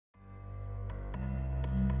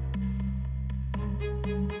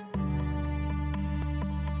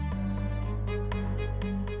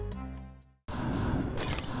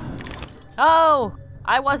Oh!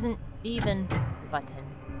 I wasn't even button.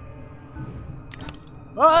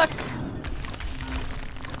 Look!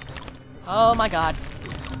 Oh my god.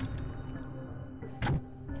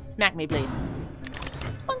 Smack me, please.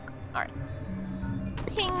 Bonk. Alright.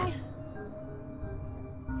 Ping.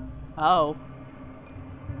 Oh.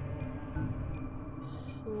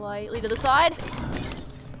 Slightly to the side.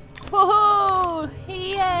 Woohoo!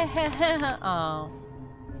 Yeah! Oh.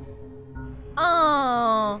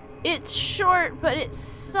 Oh. It's short, but it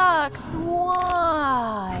sucks.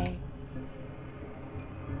 Why?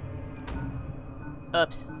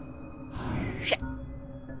 Oops. Shit.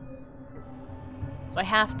 So I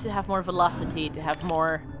have to have more velocity to have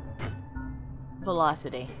more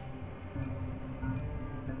velocity.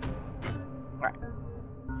 Alright.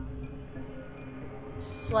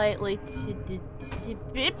 Slightly to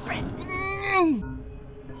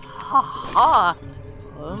ha ha.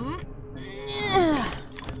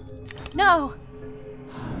 No.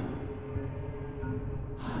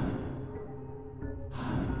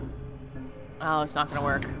 Oh, it's not gonna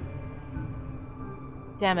work.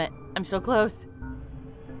 Damn it. I'm so close.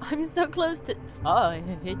 I'm so close to... Oh, I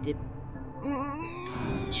hit it.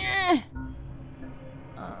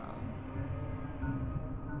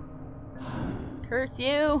 Curse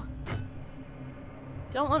you.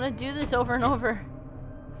 Don't want to do this over and over.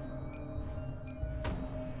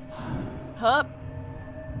 Hup.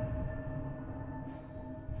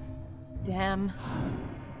 Damn.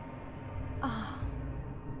 Oh.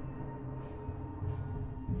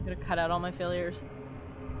 I'm gonna cut out all my failures.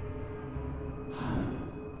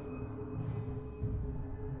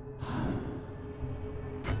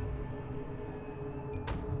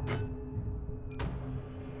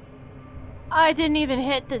 I didn't even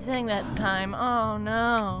hit the thing this time. Oh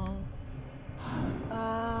no.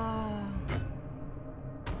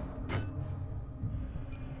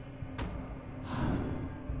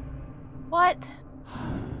 What?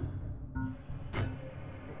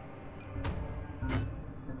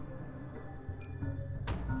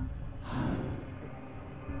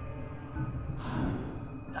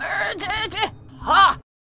 Ha!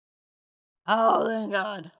 Oh, thank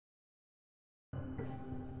God.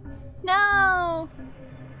 No!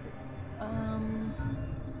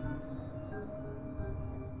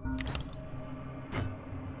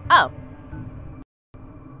 Oh.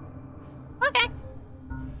 Okay.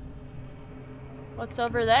 What's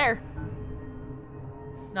over there?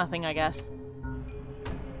 Nothing, I guess.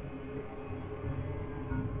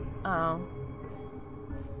 Oh.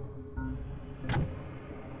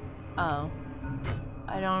 Oh.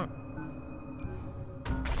 I don't...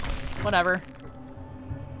 Whatever.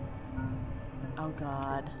 Oh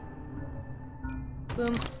god.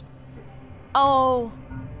 Boom. Oh!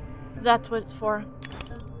 That's what it's for.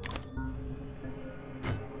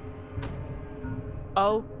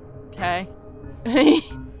 Okay.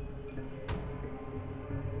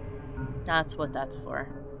 That's what that's for.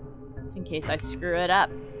 It's in case I screw it up.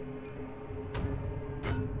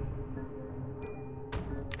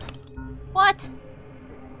 What?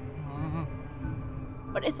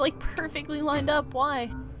 But it's like perfectly lined up.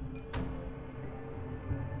 Why?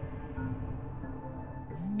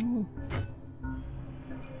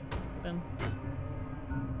 Boom.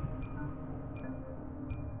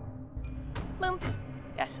 Boom.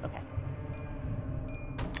 Yes, okay.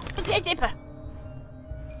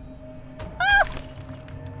 Ah!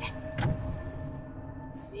 Yes.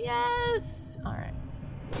 Yes. Alright.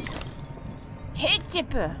 Hit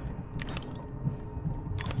dipper.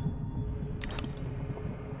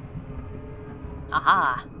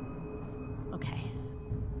 Aha. Okay.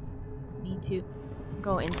 Need to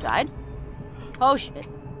go inside. Oh shit.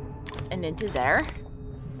 And into there.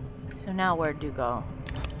 So now where do go?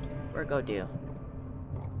 Where go do?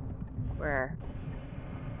 Where?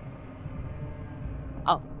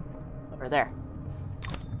 Oh. Over there.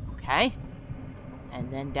 Okay.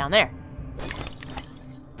 And then down there.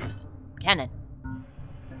 Yes. Cannon.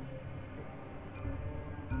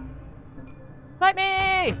 Fight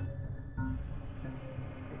me!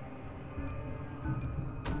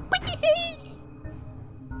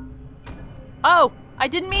 Oh, I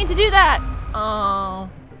didn't mean to do that.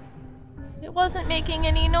 Oh, it wasn't making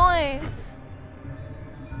any noise.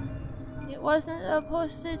 It wasn't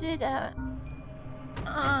supposed to do that.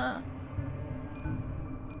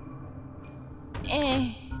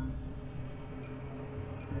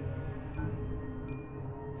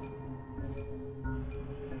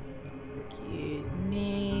 Excuse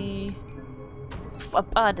me.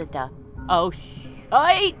 Oh,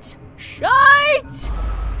 shite! Shite!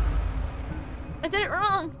 I did it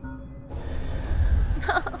wrong.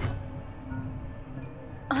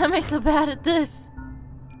 Am I so bad at this?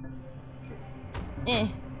 Eh.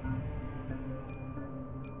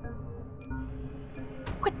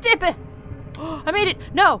 Quit dipping! I made it!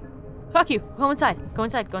 No! Fuck you! Go inside! Go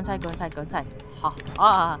inside! Go inside! Go inside! Go inside! Ha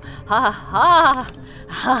ha! Ha ha!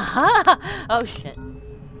 Ha ha! Oh shit.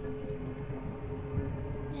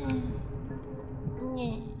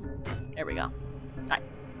 There we go. Alright.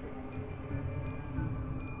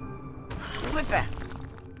 Whip it!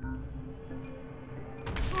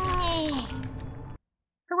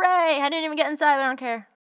 Hooray! I didn't even get inside, I don't care.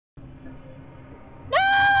 No!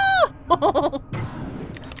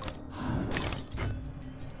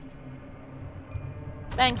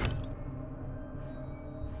 Bang.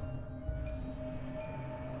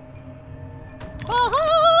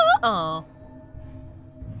 Oh.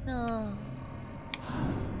 No.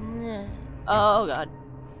 Oh god.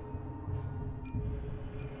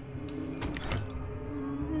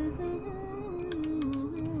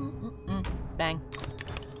 Bang.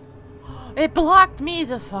 It blocked me,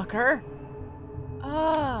 the fucker.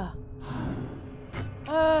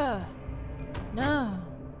 No.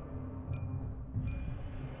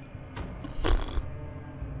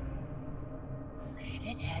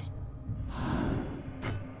 Shithead.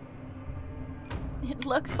 It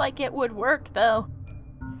looks like it would work, though.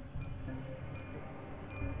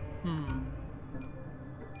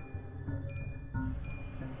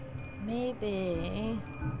 Maybe.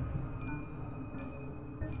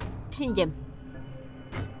 Tinjim.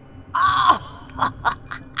 Oh!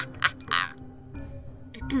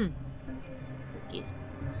 Excuse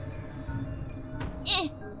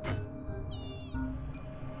me.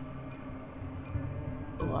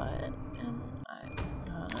 What am I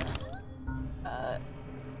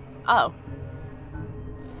oh.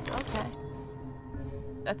 Okay.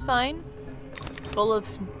 That's fine. Full of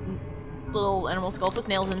little animal skulls with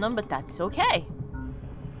nails in them, but that's okay.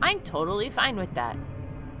 I'm totally fine with that.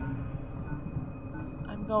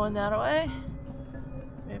 I'm going that way.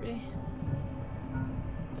 Maybe.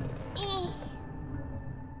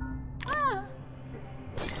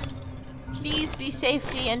 Please be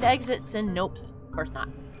safety and exits, and nope. Of course not.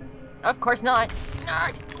 Of course not.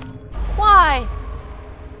 Why?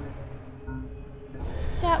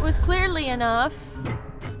 That was clearly enough.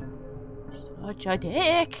 Such a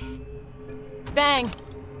dick. Bang.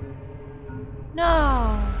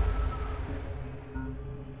 No.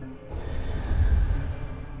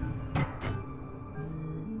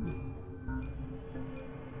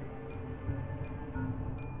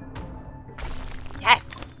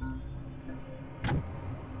 Yes.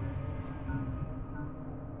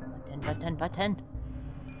 Button.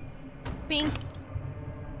 Bing.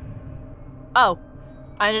 Oh.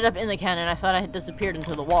 I ended up in the cannon. I thought I had disappeared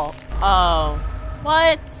into the wall. Oh.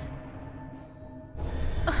 What?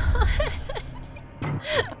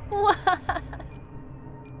 What?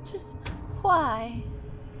 Just why?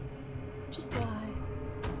 Just why?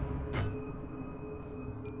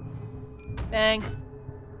 Bang.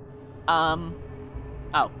 Oh.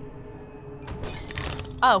 Oh.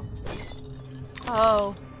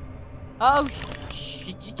 Oh. Oh,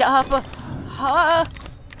 stop. I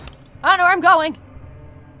don't know where I'm going.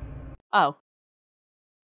 Oh.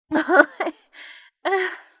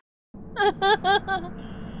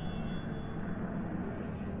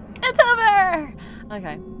 It's over!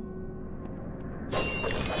 Okay.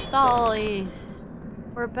 Dollies.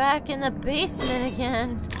 We're back in the basement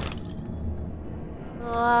again.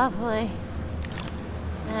 Lovely.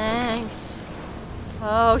 Thanks.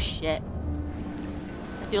 Oh, shit.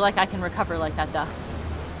 I do like I can recover like that, though.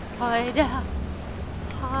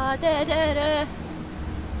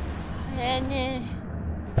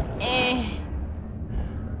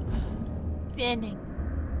 Spinning.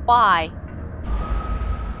 Why?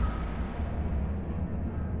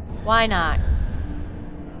 Why not?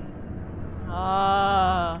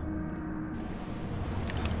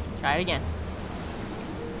 Try it again.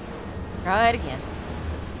 Try it again.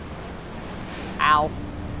 Ow.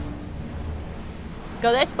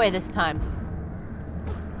 Go this way this time.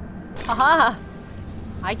 Haha!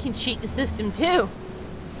 I can cheat the system too.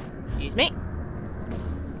 Excuse me.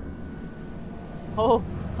 Oh,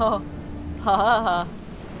 ha, ha, ha.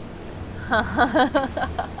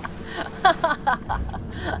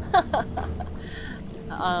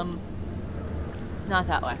 Not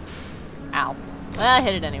that way. Ow. Well, I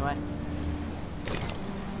hit it anyway.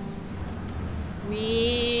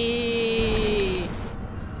 Wee.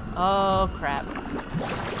 Oh, crap.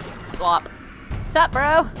 Flop. Sup,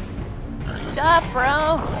 bro? Sup,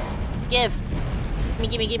 bro? Give.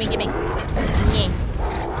 Gimme. Yeah.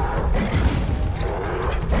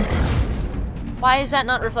 Why is that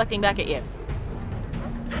not reflecting back at you?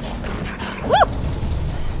 Woo!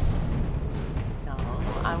 No,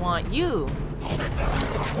 I want you.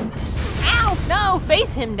 Ow! No!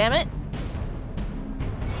 Face him, damn it!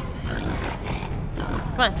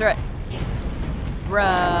 Come on, throw it.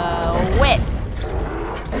 Throw it!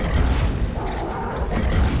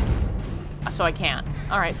 So I can't.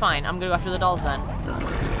 Alright, fine. I'm gonna go after the dolls then.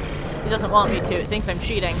 He doesn't want me to. It thinks I'm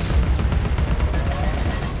cheating.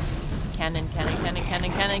 Cannon, cannon, cannon,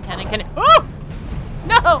 cannon, cannon, cannon, cannon. Oh!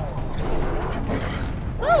 No!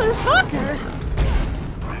 Motherfucker!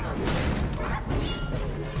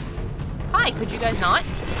 Hi, could you guys not?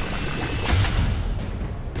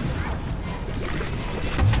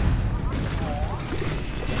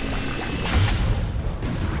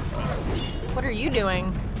 What are you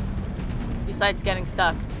doing? Besides getting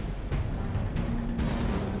stuck.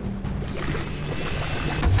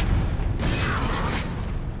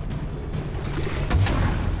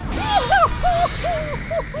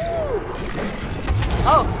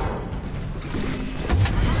 Oh!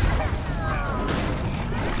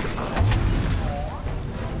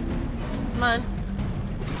 Come on.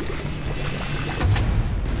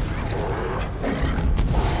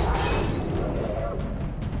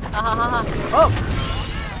 Ha ha ha ha. Oh!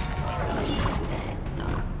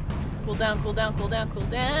 Cool down, cool down, cool down, cool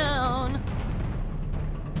down.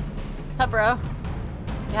 What's up, bro?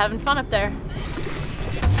 You having fun up there?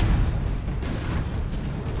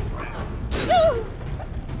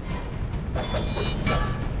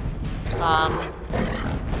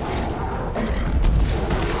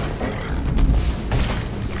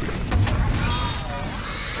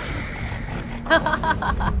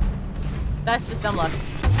 That's just dumb luck.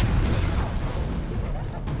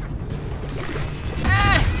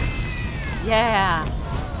 Ah! Yeah.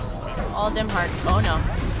 All dim hearts. Oh no.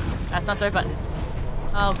 That's not the right button.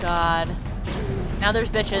 Oh god. Now there's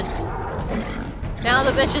bitches. Now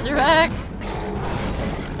the bitches are back.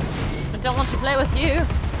 I don't want to play with you.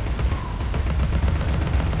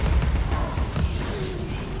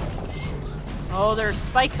 Oh, there's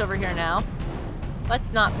spikes over here now.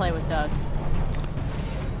 Let's not play with those.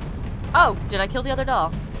 Oh, did I kill the other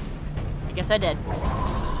doll? I guess I did.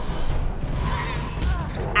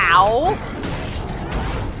 Ow!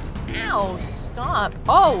 Ow, stop.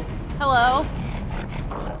 Oh, hello.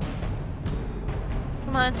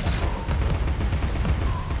 Come on.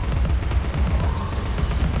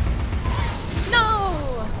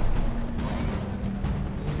 No!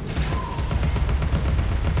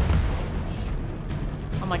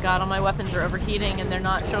 Oh my god, all my weapons are overheating and they're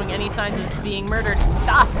not showing any signs of being murdered.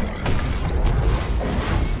 Stop!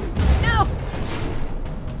 No!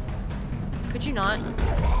 Could you not?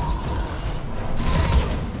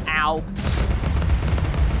 Ow.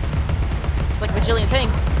 It's like a bajillion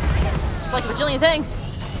things. It's like a bajillion things.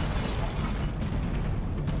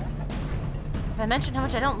 Have I mentioned how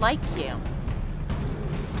much I don't like you?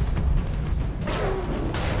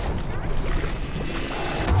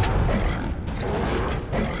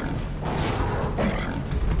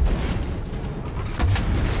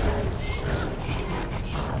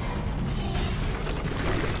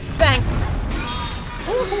 Bang!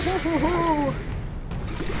 Ooh.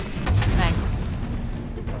 Bang.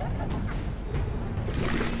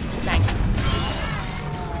 Bang.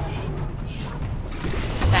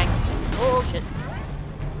 Bang. Oh shit.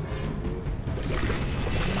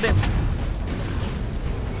 Boom.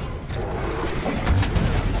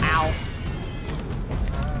 Ow.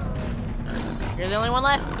 You're the only one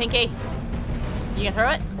left, Pinky. You gonna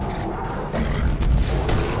throw it?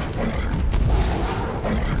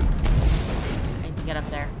 I need to get up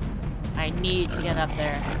there. I need to get up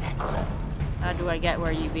there. How do I get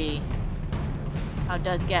where you be? How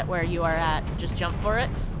does get where you are at? Just jump for it?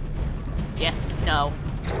 Yes. No.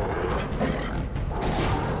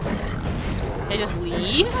 They just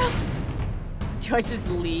leave? Do I just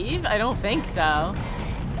leave? I don't think so.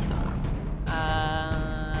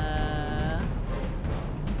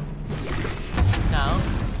 No.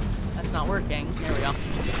 That's not working. There we go.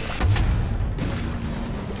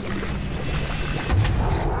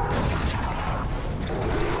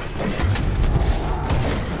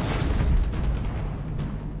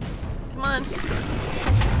 Come on.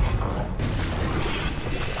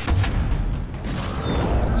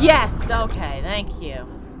 Yes! Okay, thank you.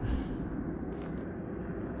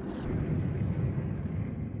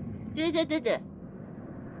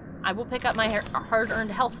 I will pick up my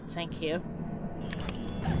hard-earned health, thank you.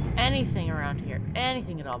 Anything around here,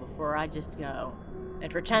 anything at all before I just go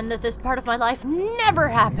and pretend that this part of my life never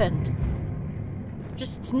happened.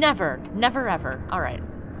 Just never, never ever. Alright,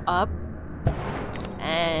 up.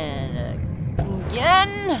 And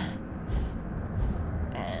again.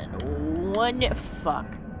 And One fuck.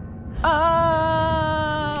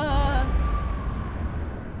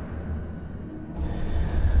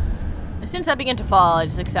 As soon as I begin to fall, I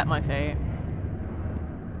just accept my fate.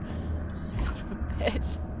 Son of a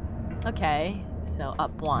bitch. Okay, so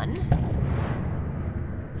up one.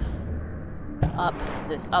 Up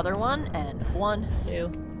this other one, and 1, 2,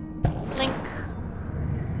 blink.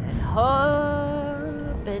 And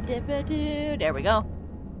hope. There we go.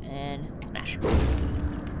 And smash.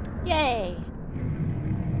 Yay!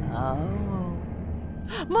 Oh.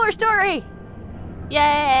 More story!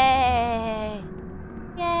 Yay!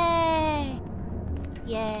 Yay!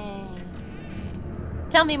 Yay!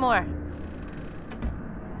 Tell me more.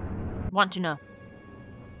 Want to know.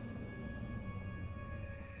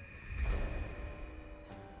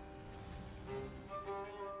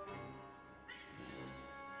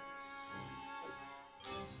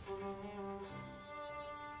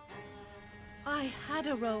 I had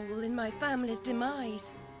a role in my family's demise,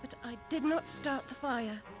 but I did not start the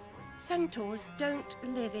fire. Centaurs don't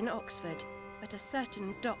live in Oxford, but a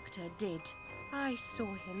certain doctor did. I saw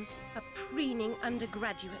him, a preening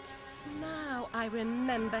undergraduate. Now I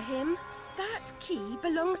remember him. That key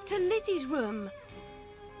belongs to Lizzie's room.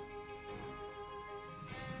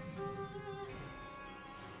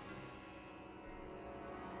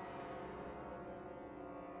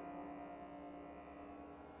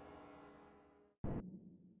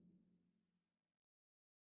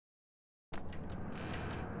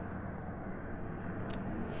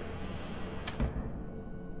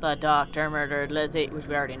 The doctor murdered Lizzie, which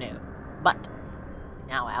we already knew. But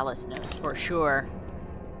now Alice knows for sure.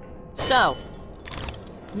 So,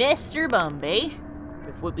 Mr. Bumby,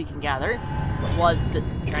 if what we can gather, was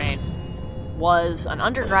an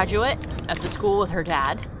undergraduate at the school with her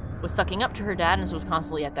dad, was sucking up to her dad and so was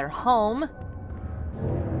constantly at their home,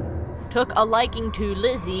 took a liking to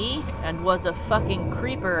Lizzie, and was a fucking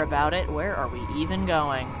creeper about it. Where are we even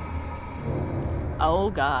going? Oh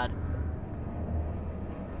god.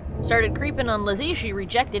 Started creeping on Lizzie, she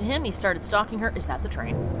rejected him, he started stalking her. Is that the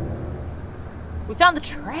train? We found the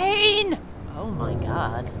train! Oh my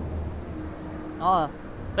god.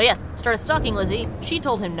 But yes, started stalking Lizzie, she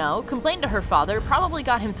told him no, complained to her father, probably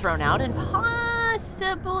got him thrown out, and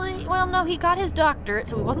possibly... Well, no, he got his doctorate,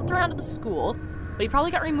 so he wasn't thrown out of the school, but he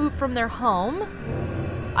probably got removed from their home.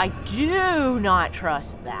 I do not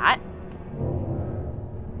trust that.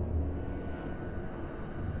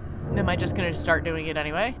 Am I just gonna start doing it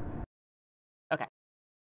anyway? Okay.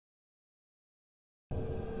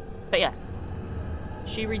 But yeah.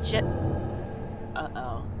 She rejected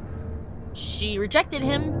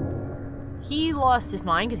him. He lost his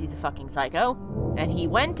mind because he's a fucking psycho. And he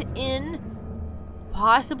went in,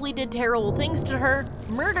 possibly did terrible things to her,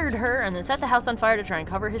 murdered her, and then set the house on fire to try and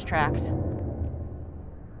cover his tracks.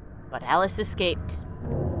 But Alice escaped.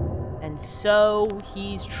 And so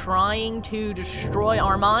he's trying to destroy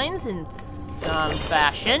our minds in some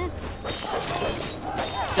fashion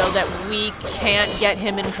so that we can't get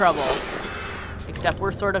him in trouble. Except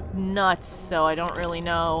we're sort of nuts, so I don't really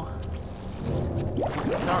know.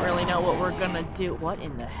 I don't really know what we're gonna do. What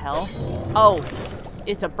in the hell? Oh,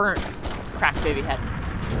 it's a burnt crack baby head.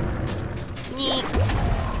 Neat.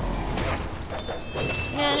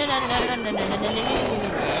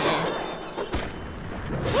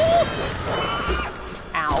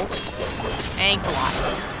 Ow. Thanks a lot.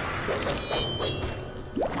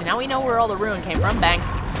 So now we know where all the ruin came from. Bang.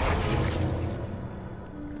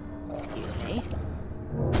 Excuse me.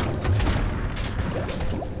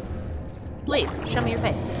 Please, show me your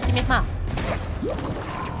face. Give me a smile.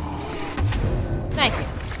 Thank you.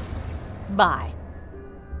 Bye.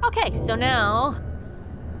 Okay, so now...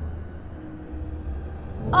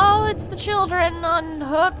 Oh, it's the children on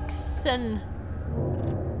hooks and...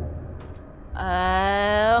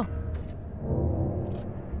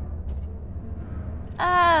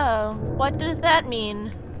 Oh, what does that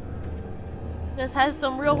mean? This has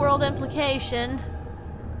some real-world implication.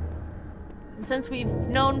 And since we've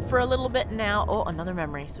known for a little bit now... Oh, another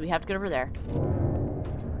memory, so we have to get over there.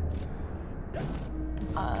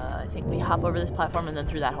 I think we hop over this platform and then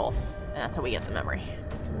through that hole. And that's how we get the memory.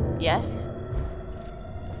 Yes?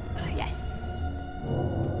 Yes.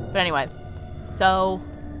 But anyway, so...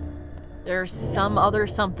 There's some other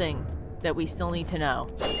something that we still need to know.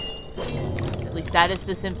 At least that is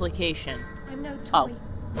this implication. I'm no toy. Oh. You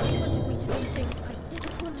wanted me to do things I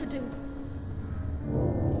didn't want to do.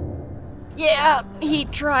 Yeah, he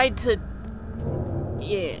tried to...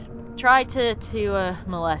 Yeah. Tried to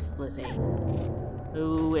molest Lizzie.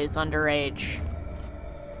 Who is underage.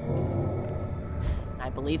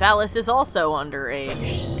 I believe Alice is also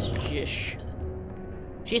underage.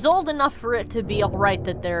 She's old enough for it to be alright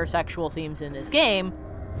that there are sexual themes in this game,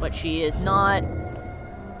 but she is not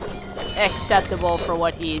acceptable for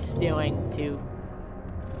what he's doing to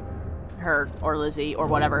her or Lizzie or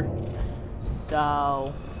whatever.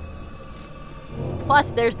 So...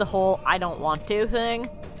 Plus, there's the whole I don't want to thing,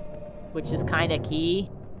 which is kind of key.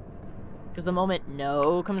 Because the moment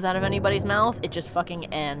no comes out of anybody's mouth, it just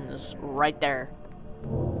fucking ends right there.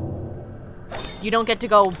 You don't get to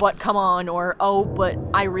go, but come on, or oh, but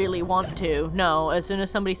I really want to. No, as soon as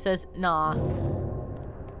somebody says, nah,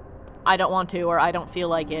 I don't want to, or I don't feel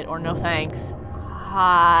like it, or no thanks.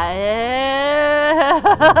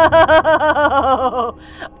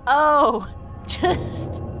 Oh,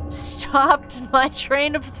 just stopped my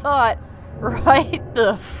train of thought right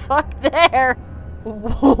the fuck there.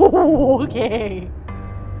 Okay.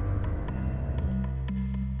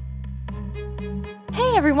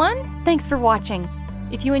 Hey everyone! Thanks for watching.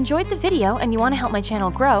 If you enjoyed the video and you want to help my channel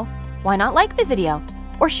grow, why not like the video?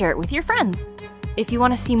 Or share it with your friends? If you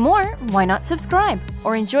want to see more, why not subscribe?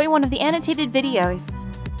 Or enjoy one of the annotated videos?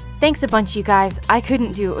 Thanks a bunch, you guys. I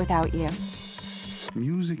couldn't do it without you.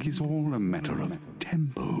 Music is all a matter of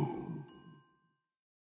tempo.